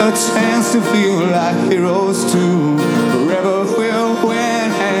a chance to feel like heroes too. Forever we'll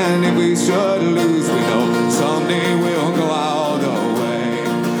win, and if we should lose, we know someday we'll go all the way.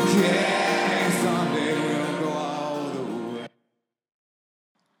 Yeah, someday we'll go all the way.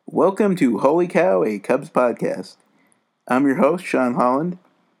 Welcome to Holy Cow, a Cubs podcast. I'm your host, Sean Holland,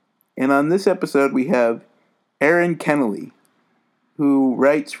 and on this episode we have Aaron Kennelly, who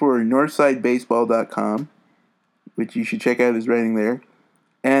writes for NorthsideBaseball.com, which you should check out his writing there.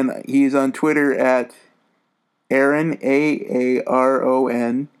 And he's on Twitter at Aaron,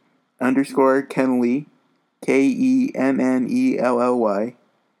 AARON _Kennelly, KENNELLY.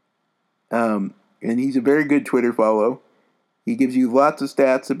 And he's a very good Twitter follow. He gives you lots of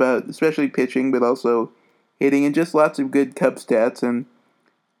stats about, especially pitching, but also hitting, and just lots of good Cubs stats. And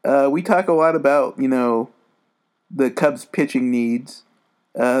we talk a lot about, the Cubs pitching needs.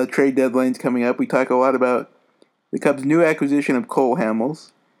 Trade deadline's coming up. We talk a lot about the Cubs' new acquisition of Cole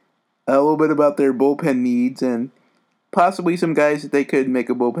Hamels, a little bit about their bullpen needs, and possibly some guys that they could make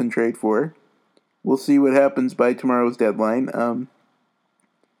a bullpen trade for. We'll see what happens by tomorrow's deadline.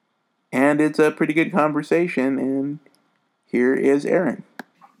 And it's a pretty good conversation, and here is Aaron.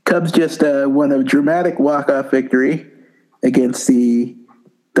 Cubs just won a dramatic walk-off victory against the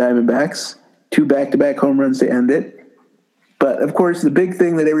Diamondbacks. 2 back-to-back home runs to end it. But, of course, the big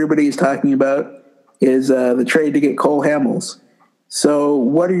thing that everybody is talking about is the trade to get Cole Hamels. So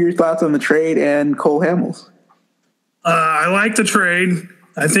what are your thoughts on the trade and Cole Hamels? I like the trade.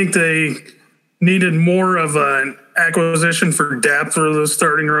 I think they needed more of an acquisition for depth for the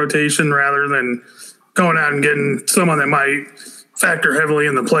starting rotation rather than going out and getting someone that might factor heavily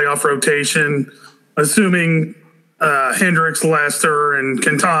in the playoff rotation. Assuming Hendricks, Lester, and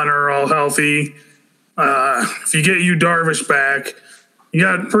Quintana are all healthy. If you get Darvish back, you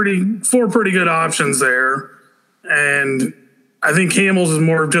got four pretty good options there. And I think Hamels is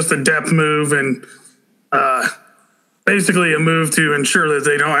more of just a depth move and basically a move to ensure that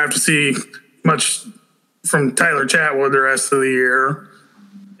they don't have to see much from Tyler Chatwood the rest of the year.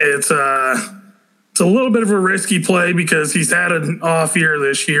 It's a little bit of a risky play because he's had an off year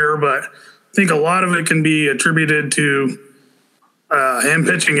this year, but I think a lot of it can be attributed to him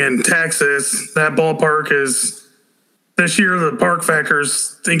pitching in Texas. That ballpark is, this year the park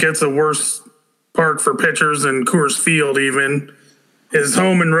factors think it's the worst park for pitchers than Coors Field even. His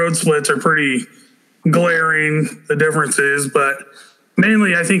home and road splits are pretty glaring, the differences, but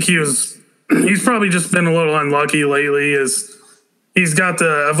mainly I think he's probably just been a little unlucky lately. He's got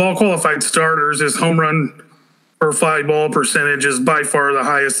of all qualified starters, his home run per fly ball percentage is by far the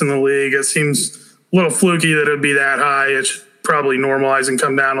highest in the league. It seems a little fluky that it would be that high. It should probably normalize and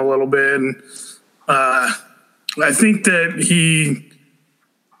come down a little bit. And I think that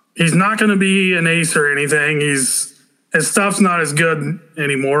he's not going to be an ace or anything. His stuff's not as good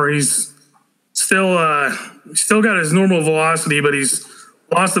anymore. He's still got his normal velocity, but he's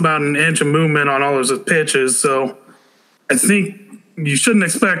lost about an inch of movement on all those pitches. So I think you shouldn't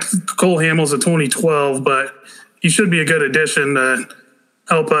expect Cole Hamels of 2012, but he should be a good addition to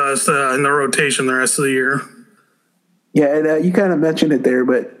help us in the rotation the rest of the year. Yeah, and you kind of mentioned it there,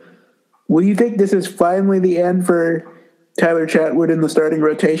 but will you think this is finally the end for Tyler Chatwood in the starting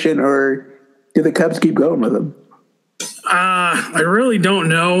rotation, or do the Cubs keep going with him? I really don't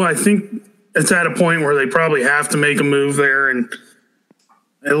know. I think it's at a point where they probably have to make a move there and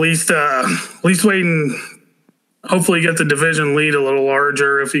at least wait and hopefully get the division lead a little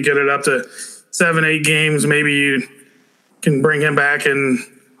larger. If you get it up to 7-8 games, maybe you can bring him back in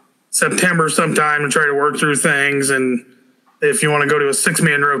September sometime and try to work through things. And if you want to go to a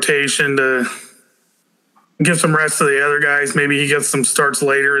 6-man rotation to give some rest to the other guys, maybe he gets some starts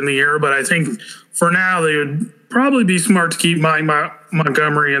later in the year. But I think for now they would probably be smart to keep Mike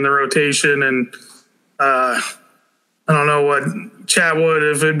Montgomery in the rotation. And I don't know what Chatwood,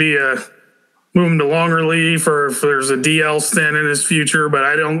 if it'd be a move him to longer leaf or if there's a DL stint in his future, but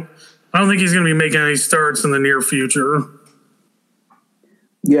I don't think he's going to be making any starts in the near future.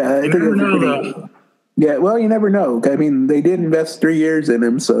 Yeah, I think never know, though. Yeah, well, you never know. I mean, they did invest 3 years in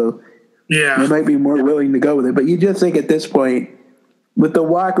him, so yeah, they might be more willing to go with it. But you just think at this point, with the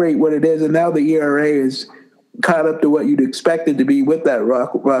walk rate what it is, and now the ERA is caught up to what you'd expect it to be with that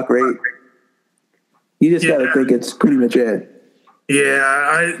walk rate, you just got to think it's pretty much it.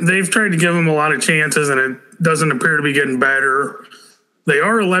 Yeah, they've tried to give him a lot of chances, and it doesn't appear to be getting better. They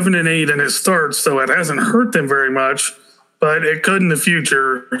are 11-8 in his starts, so it hasn't hurt them very much, but it could in the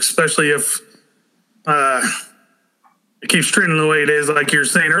future, especially if it keeps trending the way it is. Like you're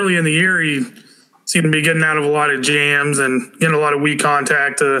saying, early in the year, he seemed to be getting out of a lot of jams and getting a lot of weak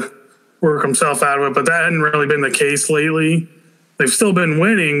contact to work himself out of it, but that hadn't really been the case lately. they've still been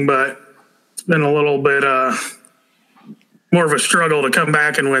winning, but it's been a little bit more of a struggle to come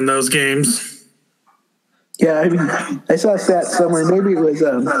back and win those games. Yeah, I mean, I saw a stat somewhere. Maybe it was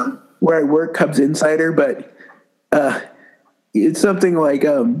where I work, Cubs Insider, but it's something like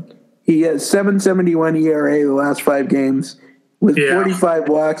he has 7.71 ERA the last 5 games with 45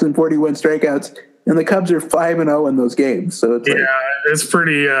 walks and 41 strikeouts, and the Cubs are 5-0 in those games. So it's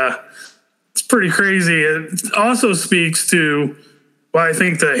it's pretty crazy. It also speaks to why I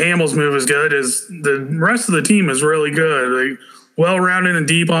think the Hamels move is good. Is the rest of the team is really good. They well-rounded and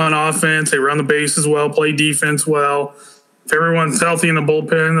deep on offense. They run the bases well, play defense well. If everyone's healthy in the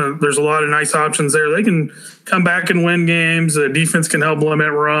bullpen, there's a lot of nice options there. They can come back and win games. The defense can help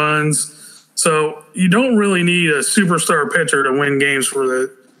limit runs. So you don't really need a superstar pitcher to win games for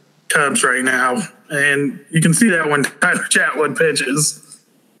the Cubs right now. And you can see that when Tyler Chatwood pitches.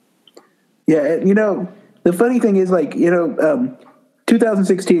 Yeah, the funny thing is,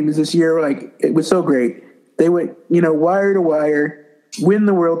 2016 is this year, it was so great. They went, wire to wire, win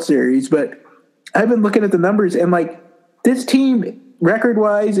the World Series. But I've been looking at the numbers, and, this team,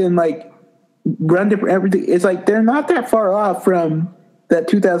 record-wise and, run different everything, it's they're not that far off from that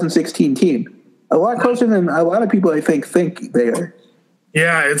 2016 team. A lot closer than a lot of people, I think they are.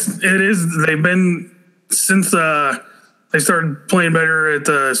 Yeah, it is. They've been, since they started playing better at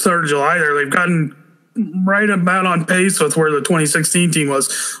the start of July there, they've gotten right about on pace with where the 2016 team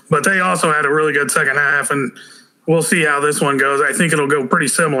was. But they also had a really good second half, and we'll see how this one goes. I think it'll go pretty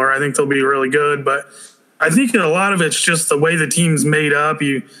similar. I think they'll be really good. But I think a lot of it's just the way the team's made up.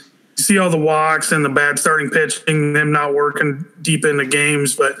 You see all the walks and the bad starting pitching, them not working deep into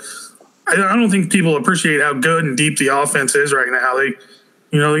games. But I don't think people appreciate how good and deep the offense is right now.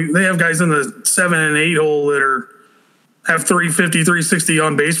 They have guys in the 7 and 8 hole that have 350, 360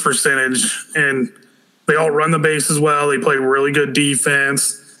 on base percentage, and they all run the bases well. They play really good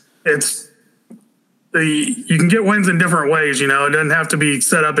defense. You can get wins in different ways. It doesn't have to be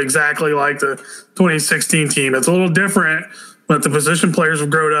set up exactly like the 2016 team. It's a little different, but the position players have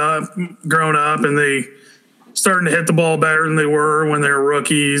grown up, and they starting to hit the ball better than they were when they were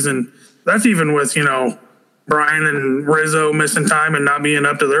rookies. And that's even with, Brian and Rizzo missing time and not being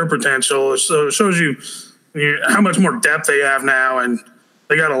up to their potential. So it shows you how much more depth they have now, and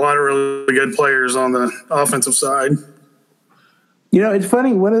they got a lot of really good players on the offensive side. It's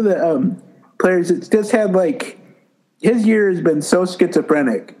funny. One of the players that's just had his year has been so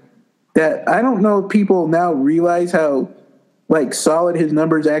schizophrenic that I don't know if people now realize how solid his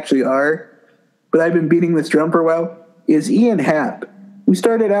numbers actually are. But I've been beating this drum for a while. Is Ian Happ? We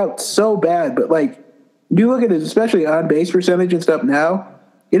started out so bad, but you look at his especially on base percentage and stuff now.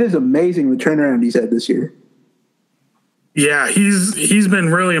 It is amazing the turnaround he's had this year. Yeah, he's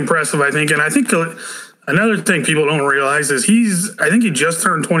been really impressive, I think. And I think another thing people don't realize is I think he just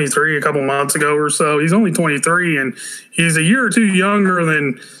turned 23 a couple months ago or so. He's only 23, and he's a year or two younger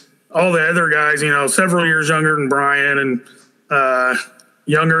than all the other guys, several years younger than Brian and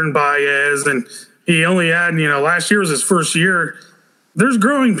younger than Baez. And he only had, last year was his first year. There's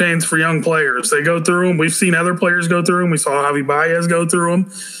growing pains for young players. They go through them. We've seen other players go through them. We saw Javi Baez go through them.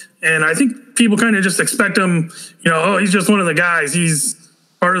 And I think people kind of just expect him, he's just one of the guys. He's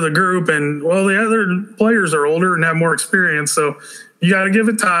part of the group. And, well, the other players are older and have more experience. So you got to give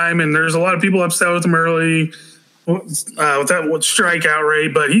it time. And there's a lot of people upset with him early with strikeout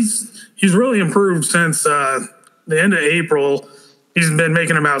rate. But he's really improved since the end of April. He's been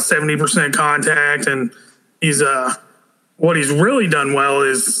making about 70% contact. And what he's really done well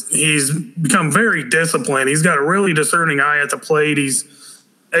is he's become very disciplined. He's got a really discerning eye at the plate.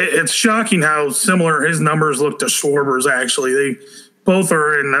 It's shocking how similar his numbers look to Schwarber's, actually. They both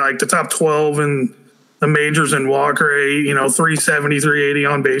are in the top 12 in the majors in walk rate, 370, 380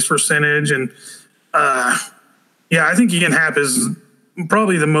 on base percentage. And I think Ian Happ is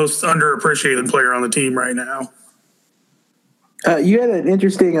probably the most underappreciated player on the team right now. You had an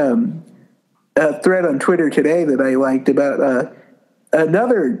interesting thread on Twitter today that I liked about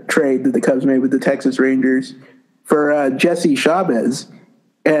another trade that the Cubs made with the Texas Rangers for Jesse Chavez.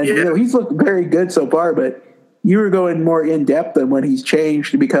 And, he's looked very good so far, but you were going more in-depth on when he's changed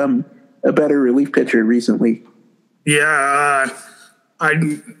to become a better relief pitcher recently. Yeah,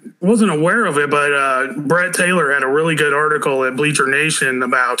 I wasn't aware of it, but Brett Taylor had a really good article at Bleacher Nation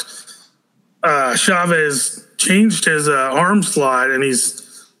about Chavez changed his arm slot, and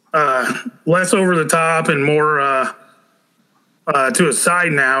he's less over the top and more to his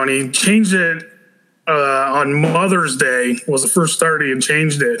side now, and he changed it on Mother's Day was the first start he had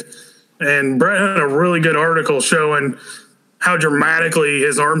changed it. And Brett had a really good article showing how dramatically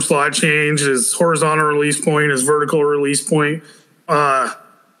his arm slot changed, his horizontal release point, his vertical release point.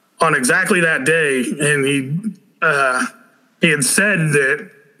 on exactly that day, and he had said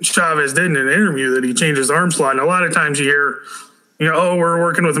that Chavez did in an interview that he changed his arm slot. And a lot of times you hear, oh, we're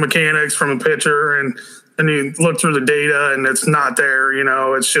working with mechanics from a pitcher, and you look through the data and it's not there.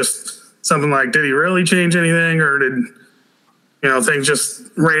 It's just something like, did he really change anything, or did things just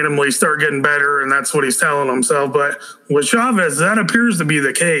randomly start getting better, and that's what he's telling himself. But with Chavez, that appears to be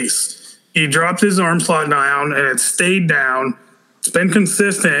the case. He dropped his arm slot down, and it stayed down. It's been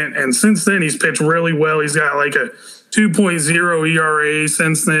consistent, and since then he's pitched really well. He's got like a 2.0 ERA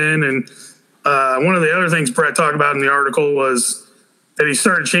since then. And one of the other things Brett talked about in the article was that he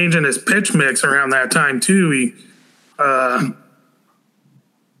started changing his pitch mix around that time too.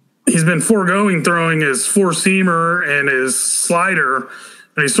 He's been foregoing throwing his four-seamer and his slider,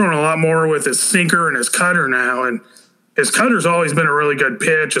 and he's throwing a lot more with his sinker and his cutter now. And his cutter's always been a really good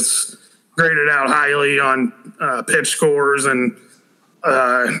pitch. It's graded out highly on pitch scores, and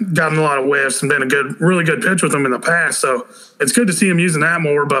gotten a lot of whiffs and been a really good pitch with him in the past. So it's good to see him using that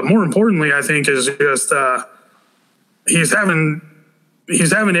more. But more importantly, I think, is just he's having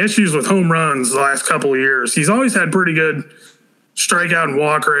issues with home runs the last couple of years. He's always had pretty good strikeout and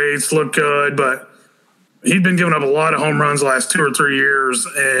walk rates, look good, but he'd been giving up a lot of home runs the last 2 or 3 years.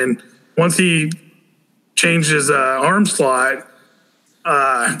 And once he changed his arm slot,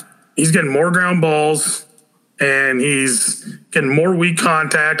 he's getting more ground balls, and he's getting more weak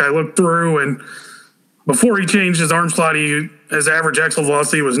contact. I looked through, and before he changed his arm slot, his average exit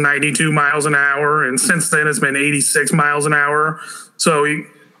velocity was 92 miles an hour, and since then it's been 86 miles an hour. So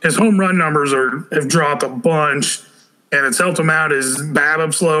his home run numbers have dropped a bunch, and it's helped him out. His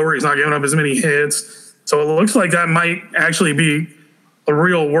BABIP's lower. He's not giving up as many hits. So it looks like that might actually be a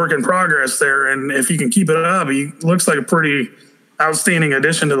real work in progress there. And if he can keep it up, he looks like a pretty outstanding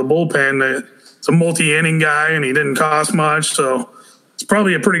addition to the bullpen. It's a multi-inning guy, and he didn't cost much. So it's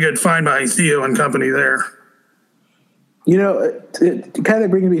probably a pretty good find by Theo and company there. It kind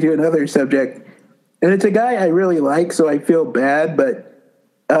of brings me to another subject, and it's a guy I really like, so I feel bad, but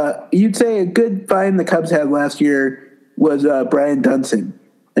you'd say a good find the Cubs had last year was Brian Dunson.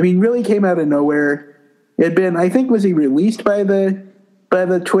 I mean, really came out of nowhere. It had been, I think, was he released by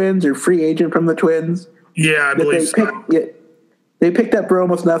the Twins or free agent from the Twins? Yeah, I believe so. They picked up for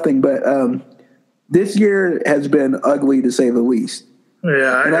almost nothing, but this year has been ugly to say the least.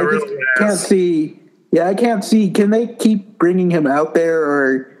 Yeah, and I really can't see. Yeah, I can't see. Can they keep bringing him out there,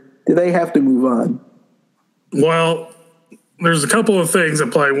 or do they have to move on? Well, there's a couple of things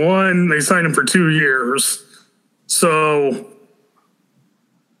at play. One, they signed him for 2 years. So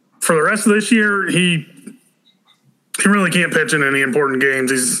for the rest of this year, he really can't pitch in any important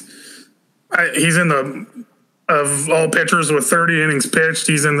games. He's in of all pitchers with 30 innings pitched,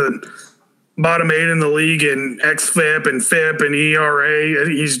 he's in the bottom 8 in the league in xFIP and FIP and ERA.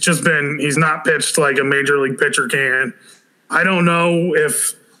 He's not pitched like a major league pitcher can. I don't know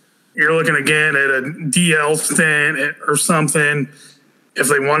if you're looking again at a DL stint or something, if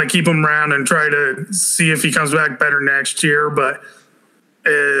they want to keep him around and try to see if he comes back better next year. But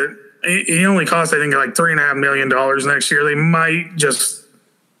he only costs, I think, like $3.5 million next year. They might just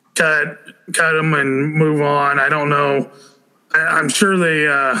cut him and move on. I don't know. I'm sure they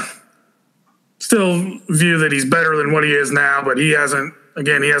still view that he's better than what he is now, but he hasn't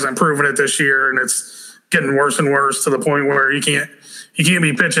proven it this year, and it's getting worse and worse to the point where he can't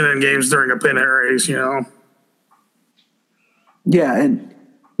be pitching in games during a pennant race, Yeah, and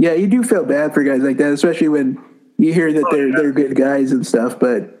you do feel bad for guys like that, especially when you hear that they're good guys and stuff.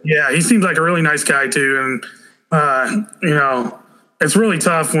 But yeah, he seems like a really nice guy too, and it's really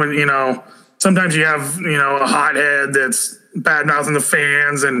tough when sometimes you have a hothead that's bad mouthing the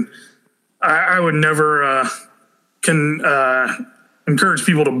fans, and I would never encourage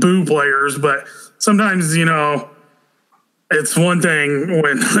people to boo players, but sometimes it's one thing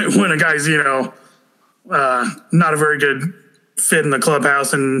when a guy's not a very good fit in the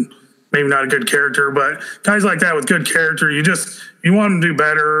clubhouse and maybe not a good character, but guys like that with good character, you want them to do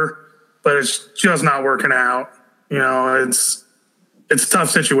better, but it's just not working out. It's a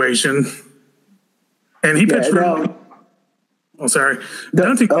tough situation. And he pitched really sorry.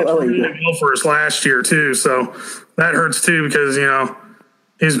 Dunson pitched really well for us last year too, so that hurts too because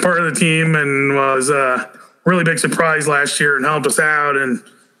he's part of the team and was a really big surprise last year and helped us out, and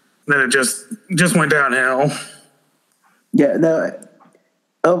then it just went downhill. Yeah, no,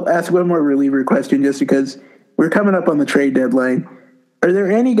 I'll ask one more reliever question just because we're coming up on the trade deadline. Are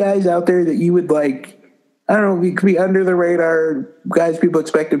there any guys out there that you would like, I don't know, we could be under the radar, guys people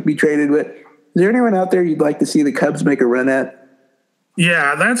expect to be traded, but is there anyone out there you'd like to see the Cubs make a run at?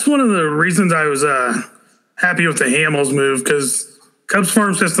 Yeah, that's one of the reasons I was happy with the Hamels move, because Cubs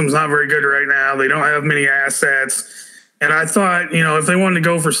farm system's not very good right now. They don't have many assets. And I thought, if they wanted to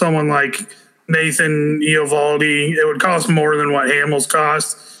go for someone like Nathan Eovaldi, it would cost more than what Hamels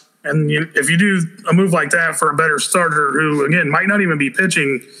cost. And if you do a move like that for a better starter who, again, might not even be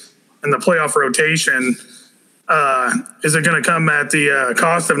pitching in the playoff rotation, is it going to come at the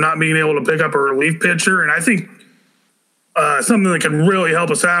cost of not being able to pick up a relief pitcher? And I think something that could really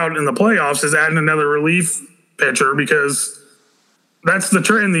help us out in the playoffs is adding another relief pitcher, because that's the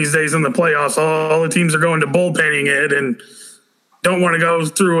trend these days in the playoffs. All the teams are going to bullpenning it and don't want to go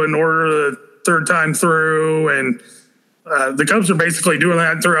through an order the third time through. And the Cubs are basically doing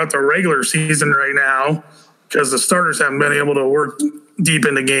that throughout the regular season right now because the starters haven't been able to work deep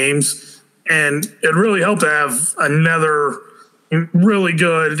into games. And it really helped to have another really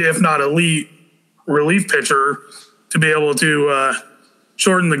good, if not elite, relief pitcher to be able to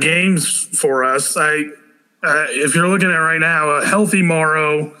shorten the games for us. If you're looking at right now, a healthy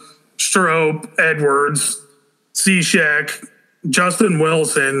Morrow, Strop, Edwards, Cishek, Justin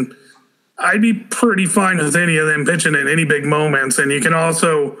Wilson, I'd be pretty fine with any of them pitching in any big moments. And you can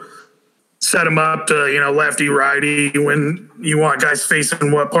also set them up to, lefty, righty when you want guys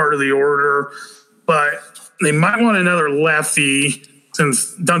facing what part of the order. But they might want another lefty,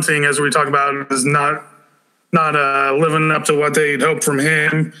 since Dunsing, as we talk about, is not living up to what they'd hoped from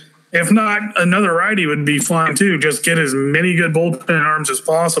him. If not, another righty would be fine too. Just get as many good bullpen arms as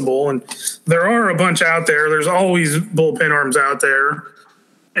possible. And there are a bunch out there. There's always bullpen arms out there.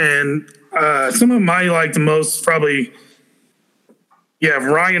 And some of them I like the most, probably, you have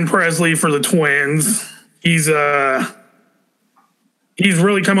Ryan Presley for the Twins. He's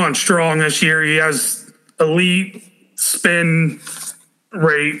really come on strong this year. He has elite spin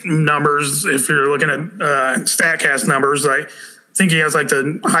rate numbers. If you're looking at StatCast numbers, I think he has like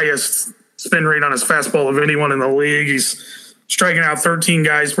the highest spin rate on his fastball of anyone in the league. He's striking out 13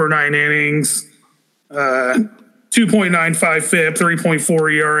 guys per 9 innings, 2.95 FIP,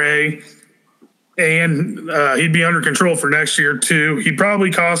 3.4 ERA. And he'd be under control for next year too. He'd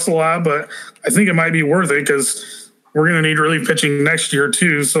probably cost a lot, but I think it might be worth it because we're going to need relief pitching next year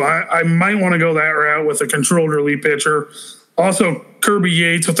too. So I might want to go that route with a controlled relief pitcher. Also, Kirby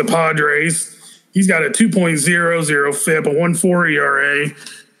Yates with the Padres. He's got a 2.00 FIP, a 1.4 ERA,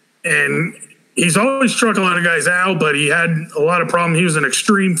 and he's always struck a lot of guys out, but he had a lot of problems. He was an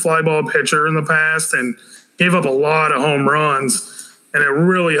extreme fly ball pitcher in the past and gave up a lot of home runs, and it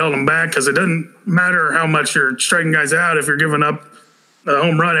really held him back because it doesn't matter how much you're striking guys out if you're giving up a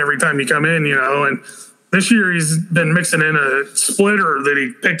home run every time you come in, And this year he's been mixing in a splitter that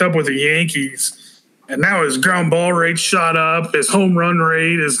he picked up with the Yankees. And now his ground ball rate shot up. His home run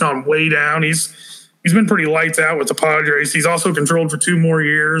rate has gone way down. He's been pretty lights out with the Padres. He's also controlled for 2 more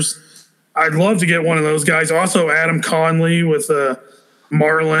years. I'd love to get one of those guys. Also, Adam Conley with the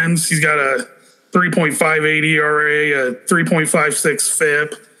Marlins. He's got a 3.58 ERA, a 3.56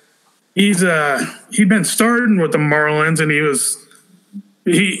 FIP. He'd been starting with the Marlins, and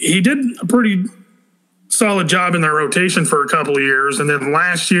he did a pretty solid job in their rotation for a couple of years. And then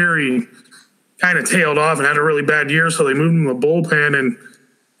last year he kind of tailed off and had a really bad year, so they moved him to the bullpen, and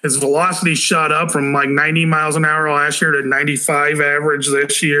his velocity shot up from like 90 miles an hour last year to 95 average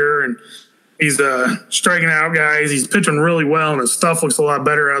this year, and he's striking out guys. He's pitching really well, and his stuff looks a lot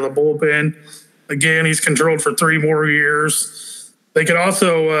better out of the bullpen. Again, he's controlled for 3 more years. They could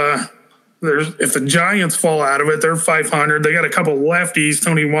also if the Giants fall out of it, they're 500. They got a couple lefties,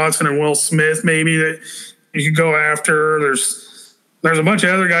 Tony Watson and Will Smith, maybe, that you could go after. There's a bunch of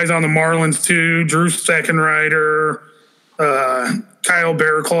other guys on the Marlins too. Drew Steckenrider, Kyle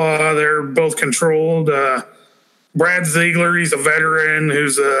Bearclaw. They're both controlled. Brad Ziegler, he's a veteran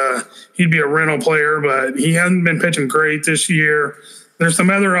he'd be a rental player, but he hasn't been pitching great this year. There's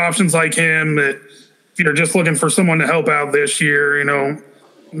some other options like him that if you're just looking for someone to help out this year,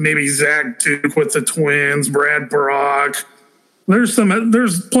 maybe Zach Duke with the Twins, Brad Brock. There's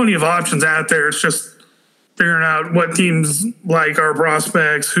plenty of options out there. It's just figuring out what teams like our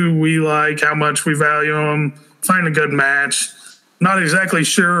prospects, who we like, how much we value them, find a good match. Not exactly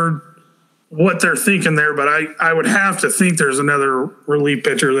sure what they're thinking there, but I would have to think there's another relief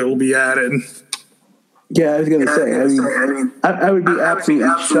pitcher that will be added. Yeah, I was going to say, I would be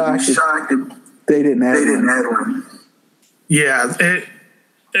absolutely shocked if they didn't add one. Yeah,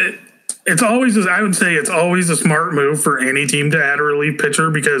 it's always, I would say it's always a smart move for any team to add a relief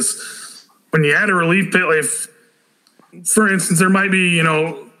pitcher, because when you add a relief pitcher, if, for instance, there might be,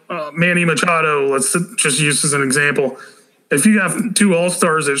 Manny Machado, let's just use as an example. If you have 2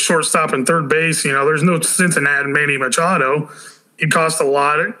 all-stars at shortstop and third base, there's no sense in adding Manny Machado. He'd cost a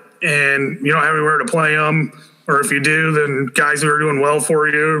lot, and you don't have anywhere to play him. or if you do, then guys who are doing well for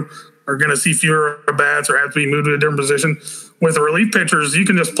you are going to see fewer bats or have to be moved to a different position. With the relief pitchers, you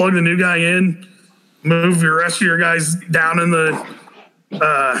can just plug the new guy in, move your rest of your guys down in the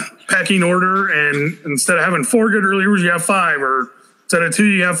pecking order, and instead of having 4 good relievers, you have 5, or instead of 2,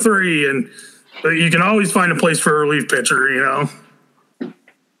 you have 3, and you can always find a place for a relief pitcher,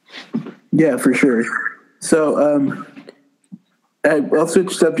 Yeah, for sure. So I'll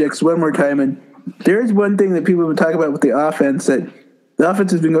switch subjects one more time, and there is one thing that people have been talking about with the offense, that the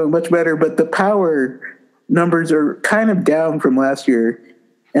offense has been going much better, but the power numbers are kind of down from last year.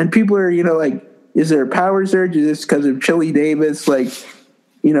 And people are, like, is there a power surge? Is this because of Chili Davis,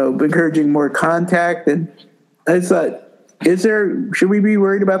 encouraging more contact? And I thought, should we be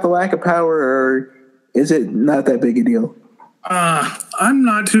worried about the lack of power, or is it not that big a deal? I'm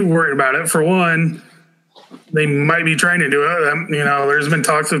not too worried about it. For one, they might be trying to do it. There's been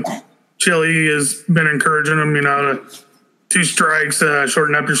talks of Chili has been encouraging them, to 2 strikes,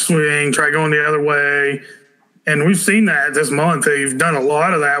 shorten up your swing, try going the other way. And we've seen that this month. They've done a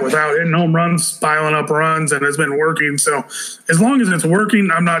lot of that without hitting home runs, piling up runs, and it's been working. So as long as it's working,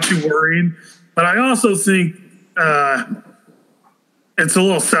 I'm not too worried. But I also think it's a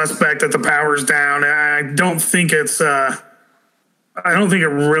little suspect that the power's down. I don't think it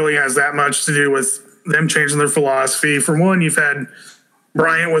really has that much to do with them changing their philosophy. For one, you've had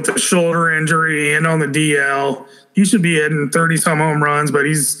Bryant with the shoulder injury and on the DL. He should be hitting 30-some home runs, but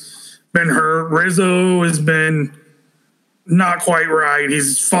he's been hurt. Rizzo has been not quite right.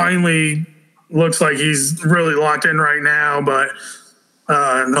 He's finally looks like he's really locked in right now, but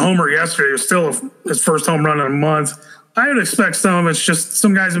the homer yesterday was still his first home run in a month. I would expect some of it's just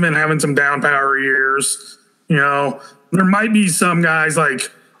some guys have been having some down power years. There might be some guys like,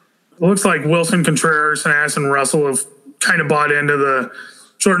 it looks like Wilson Contreras and Addison Russell have kind of bought into the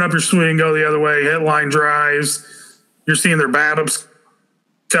shorten up your swing, go the other way, hit line drives. You're seeing their BABIPs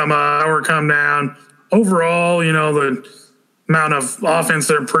come up or come down. Overall, the amount of offense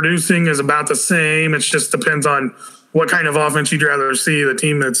they're producing is about the same. It just depends on what kind of offense you'd rather see, the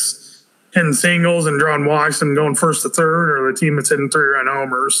team that's hitting singles and drawing walks and going first to third, or the team that's hitting 3-run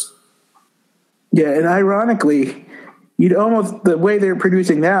homers. Yeah, and ironically, the way they're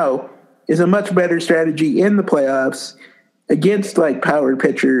producing now is a much better strategy in the playoffs against like power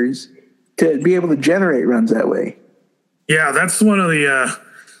pitchers to be able to generate runs that way. Yeah, that's one of the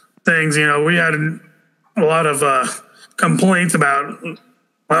things, we had a lot of complaints about,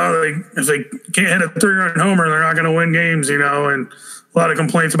 if they can't hit a 3-run homer, they're not going to win games, and a lot of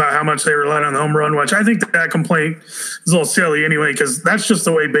complaints about how much they rely on the home run, which I think that complaint is a little silly anyway, because that's just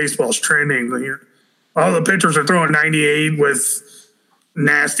the way baseball's trending. All the pitchers are throwing 98 with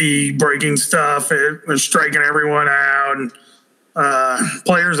nasty breaking stuff. They're striking everyone out. And,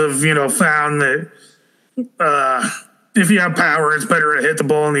 players have, found that if you have power, it's better to hit the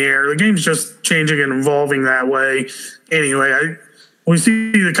ball in the air. The game's just changing and evolving that way. Anyway, we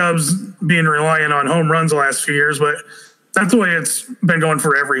see the Cubs being reliant on home runs the last few years, but that's the way it's been going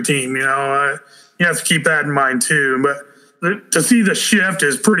for every team. You have to keep that in mind too. But to see the shift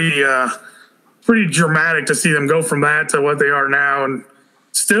is pretty dramatic, to see them go from that to what they are now and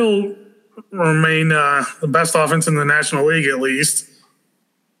still remain the best offense in the National League, at least.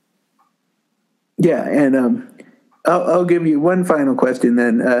 Yeah, and I'll give you one final question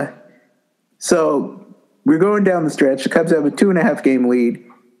then. So we're going down the stretch. The Cubs have a 2.5 game lead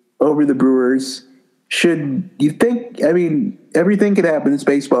over the Brewers. Should you think, everything could happen, it's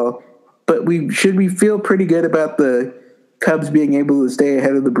baseball, but should we feel pretty good about the Cubs being able to stay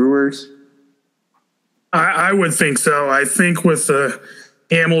ahead of the Brewers? I would think so. I think with the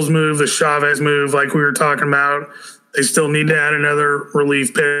Hamels move, the Chavez move, like we were talking about, they still need to add another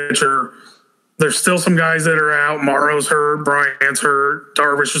relief pitcher. There's still some guys that are out. Morrow's hurt, Bryant's hurt,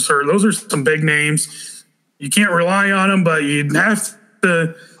 Darvish is hurt. Those are some big names. You can't rely on them, but you'd have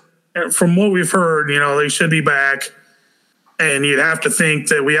to, from what we've heard, they should be back. And you'd have to think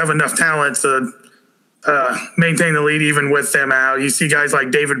that we have enough talent to maintain the lead even with them out. You see guys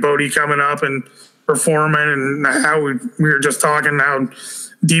like David Bodie coming up and performing, and how we were just talking how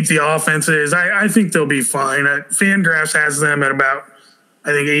deep the offense is. I think they'll be fine. Fangraphs has them at about,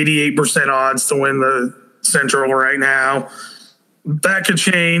 88% odds to win the Central right now. That could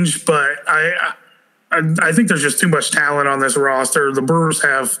change, but I think there's just too much talent on this roster. The Brewers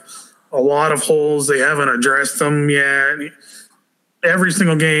have a lot of holes. They haven't addressed them yet. Every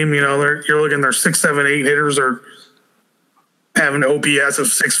single game, you're looking, their 6, 7, 8 hitters are having an OPS of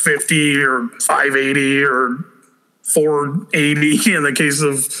 650 or 580 or 480 in the case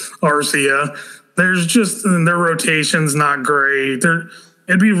of Arcia. There's just, their rotation's not great.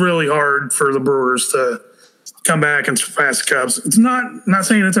 It'd be really hard for the Brewers to come back and surpass the Cubs. It's not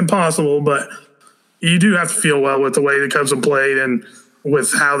saying it's impossible, but you do have to feel well with the way the Cubs have played and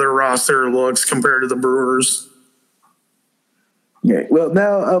with how their roster looks compared to the Brewers. Yeah. Well,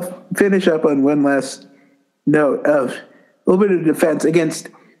 now I'll finish up on one last note of a little bit of defense against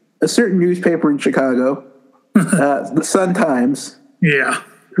a certain newspaper in Chicago, the Sun-Times. Yeah.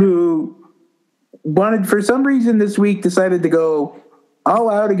 Who wanted, for some reason this week, decided to go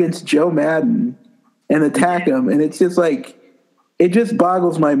all out against Joe Madden and attack him. And it's just like, it just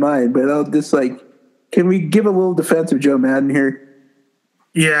boggles my mind. But I'll just like, can we give a little defense of Joe Madden here?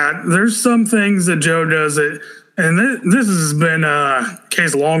 Yeah, there's some things that Joe does that, and this has been a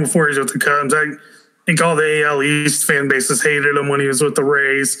case long before he's with the Cubs. I think all the AL East fan bases hated him when he was with the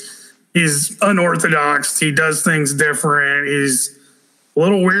Rays. He's unorthodox. He does things different. He's a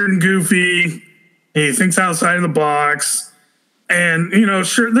little weird and goofy. He thinks outside of the box. And, you know,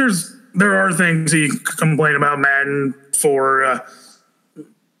 sure, there are things he could complain about Madden for.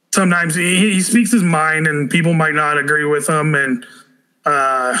 Sometimes he speaks his mind and people might not agree with him. And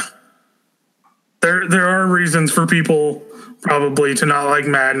there are reasons for people probably to not like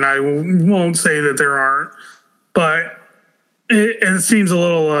Madden. I won't say that there aren't. But it seems a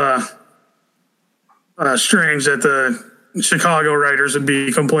little strange that the Chicago writers would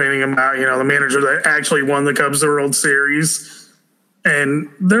be complaining about, you know, the manager that actually won the Cubs the World Series. And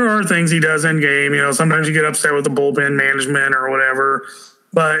there are things he does in game. You know, sometimes you get upset with the bullpen management or whatever.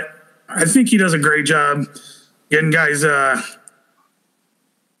 But I think he does a great job getting guys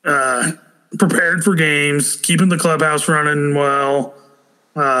prepared for games, keeping the clubhouse running well,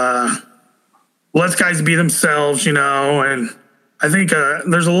 lets guys be themselves, you know. And I think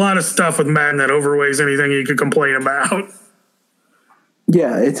there's a lot of stuff with Madden that overweighs anything you could complain about.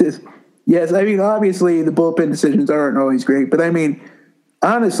 Yeah, it's just, yes, I mean, obviously the bullpen decisions aren't always great, but I mean,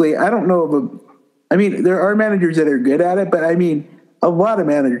 honestly, I don't know there are managers that are good at it, but I mean, a lot of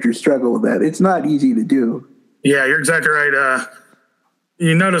managers struggle with that. It's not easy to do. Yeah, you're exactly right.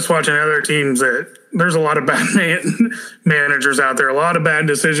 You notice watching other teams that there's a lot of bad managers out there, a lot of bad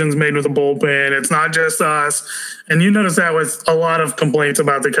decisions made with the bullpen. It's not just us. And you notice that with a lot of complaints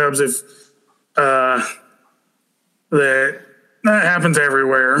about the Cubs, if that happens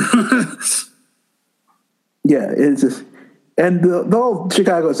everywhere. Yeah, it's just, and the whole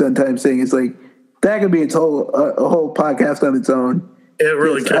Chicago Sun-Times thing is like, that could be a whole podcast on its own. It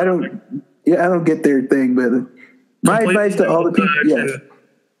really could. I don't get their thing, but my advice to all the people,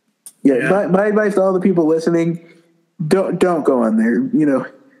 my advice to all the people listening, don't go on there. You know,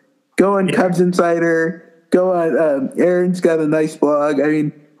 go on Cubs Insider, go on. Aaron's got a nice blog. I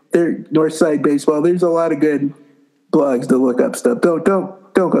mean, they're Northside Baseball. There's a lot of good blogs to look up stuff. Don't go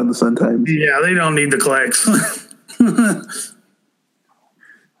on the Sun-Times. Yeah, they don't need the clicks.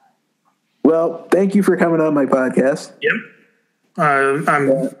 Well, thank you for coming on my podcast. Yep.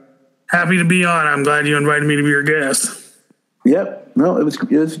 I'm happy to be on. I'm glad you invited me to be your guest. Yep. No, it was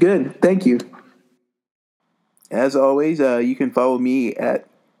good. Thank you. As always, you can follow me at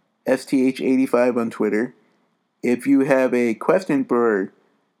STH85 on Twitter. If you have a question for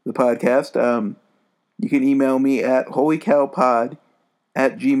the podcast, you can email me at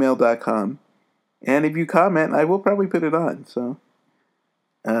holycowpod@gmail.com. And if you comment, I will probably put it on. So,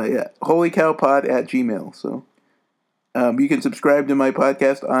 holycowpod@gmail. So, you can subscribe to my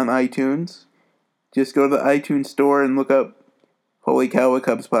podcast on iTunes. Just go to the iTunes store and look up Holy Cow, a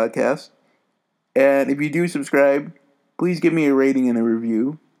Cubs podcast. And if you do subscribe, please give me a rating and a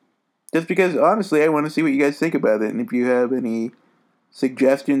review. Just because, honestly, I want to see what you guys think about it. And if you have any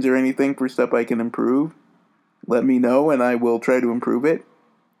suggestions or anything for stuff I can improve, let me know and I will try to improve it.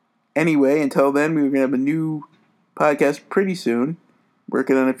 Anyway, until then, we're going to have a new podcast pretty soon.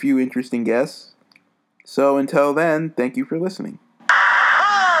 Working on a few interesting guests. So until then, thank you for listening.